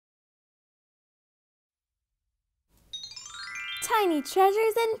Tiny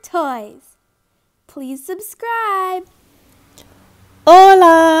treasures and toys. Please subscribe.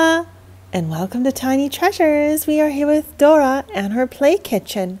 Hola! And welcome to Tiny Treasures. We are here with Dora and her play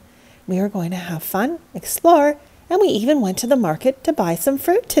kitchen. We are going to have fun, explore, and we even went to the market to buy some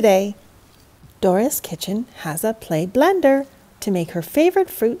fruit today. Dora's kitchen has a play blender to make her favorite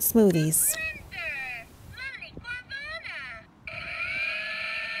fruit smoothies.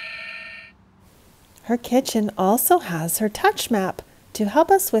 Her kitchen also has her touch map to help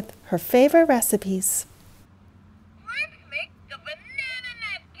us with her favorite recipes. Let's make the banana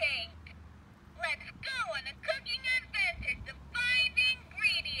nut cake. Let's go on a cooking adventure to find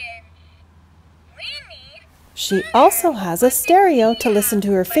ingredients. We need... She also has a stereo to listen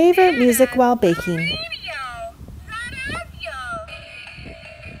to her favorite music while baking. Radio. Radio.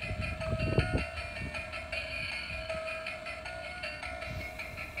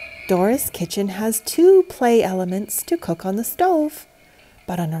 Dora's kitchen has 2 play elements to cook on the stove.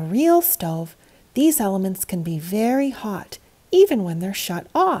 But on a real stove, these elements can be very hot, even when they're shut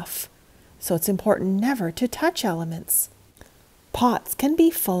off. So it's important never to touch elements. Pots can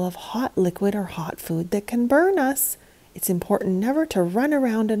be full of hot liquid or hot food that can burn us. It's important never to run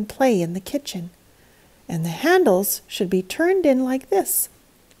around and play in the kitchen. And the handles should be turned in like this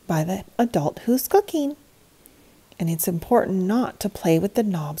by the adult who's cooking. And it's important not to play with the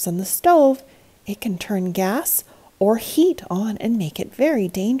knobs on the stove. It can turn gas or heat on and make it very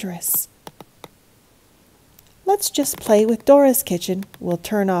dangerous. Let's just play with Dora's kitchen. We'll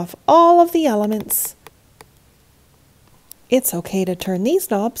turn off all of the elements. It's okay to turn these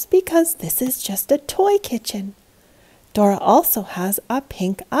knobs because this is just a toy kitchen. Dora also has a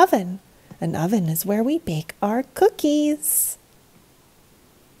pink oven. An oven is where we bake our cookies.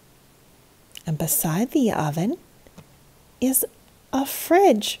 And beside the oven is a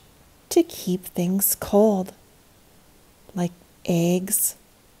fridge to keep things cold, like eggs,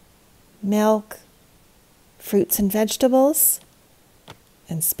 milk, fruits and vegetables.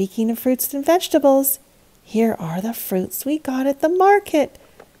 And speaking of fruits and vegetables, here are the fruits we got at the market.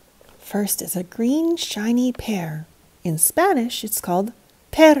 First is a green shiny pear. In Spanish, it's called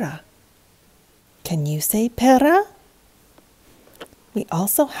pera. Can you say pera? We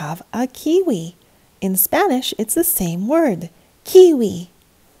also have a kiwi. In Spanish, it's the same word, kiwi.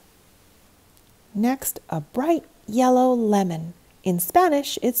 Next, a bright yellow lemon. In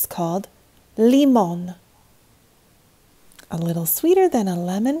Spanish, it's called limón. A little sweeter than a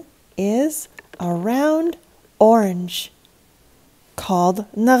lemon is a round orange,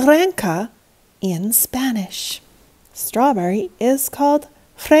 called naranja in Spanish. Strawberry is called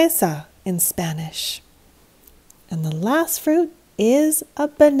fresa in Spanish. And the last fruit is a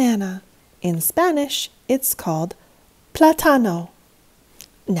banana. In Spanish, it's called plátano.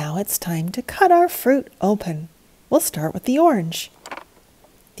 Now it's time to cut our fruit open. We'll start with the orange.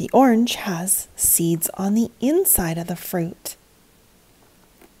 The orange has seeds on the inside of the fruit.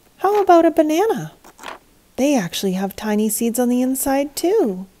 How about a banana? They actually have tiny seeds on the inside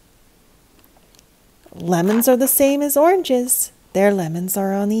too. Lemons are the same as oranges. Their lemons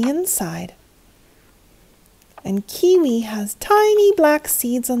are on the inside. And kiwi has tiny black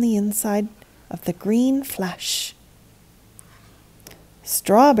seeds on the inside of the green flesh.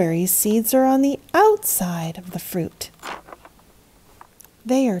 Strawberry seeds are on the outside of the fruit.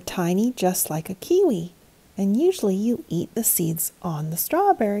 They are tiny just like a kiwi, and usually you eat the seeds on the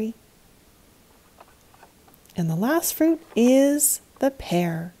strawberry. And the last fruit is the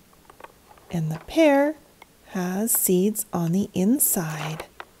pear. And the pear has seeds on the inside.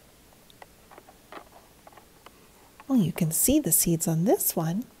 Well, you can see the seeds on this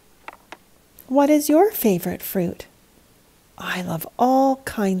one. What is your favorite fruit? I love all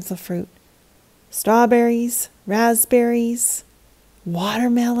kinds of fruit. Strawberries, raspberries,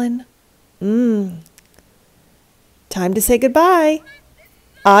 watermelon. Time to say goodbye.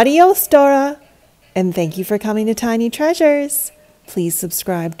 Adios, Dora. And thank you for coming to Tiny Treasures. Please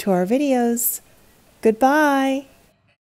subscribe to our videos. Goodbye.